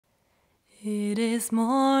It is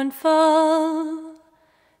mournful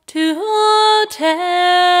to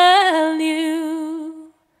tell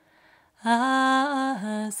you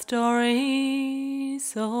a story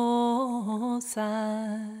so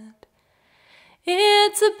sad.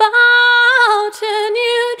 It's about a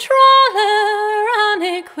new trawler and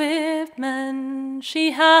equipment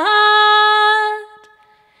she had.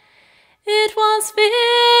 It was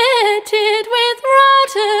fitted with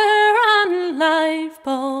rudder and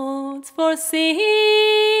lifeboats for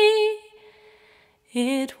sea.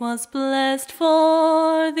 It was blessed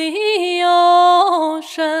for the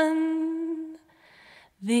ocean,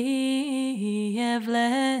 the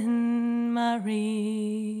Evelyn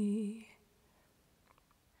Marie.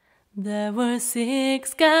 There were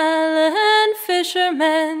 6 gallant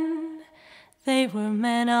fishermen, they were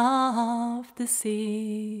men of the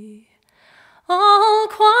sea. All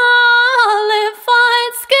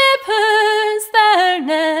qualified skippers, their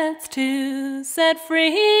nets to set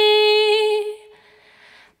free.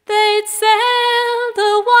 They'd sail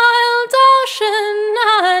the wild ocean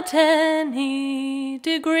at any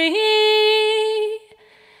degree.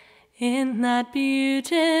 In that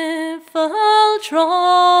beautiful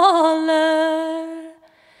trawler,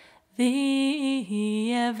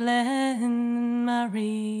 the Evelyn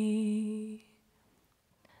Marie.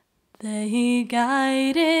 They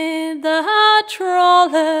guided the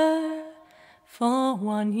trawler for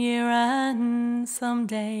 1 year and some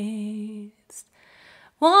days.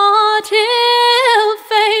 What ill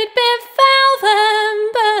fate befell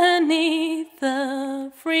them beneath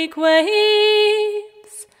the freak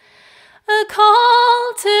waves? A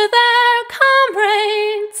call to their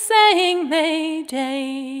comrades saying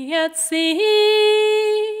Mayday at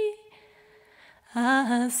sea.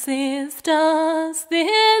 Assist us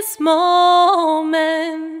this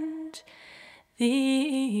moment,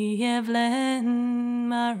 the Evelyn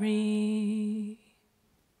Marie.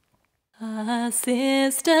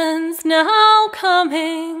 Assistance now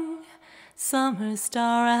coming, Summer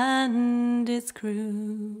Star and its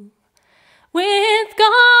crew. With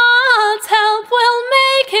God's help we'll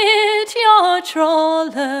make it, your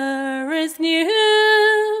trawler is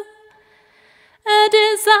new. A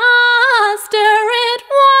disaster it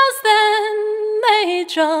was then, they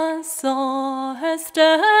just saw her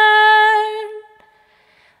stern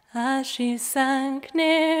as she sank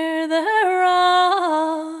near the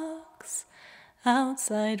rocks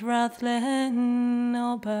outside Rathlin,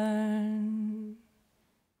 Auburn.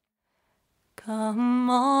 Come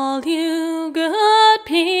all you good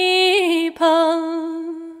people,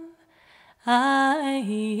 I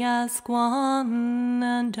ask one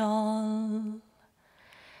and all.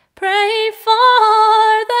 Pray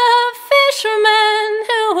for the fishermen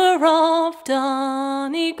who were off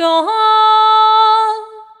Donegal.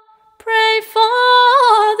 Pray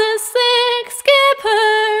for the 6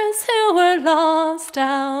 skippers who were lost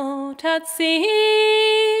out at sea.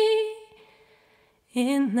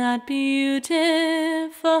 In that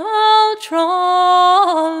beautiful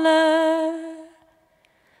trawler,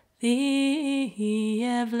 the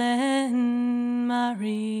Evelyn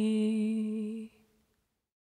Marie.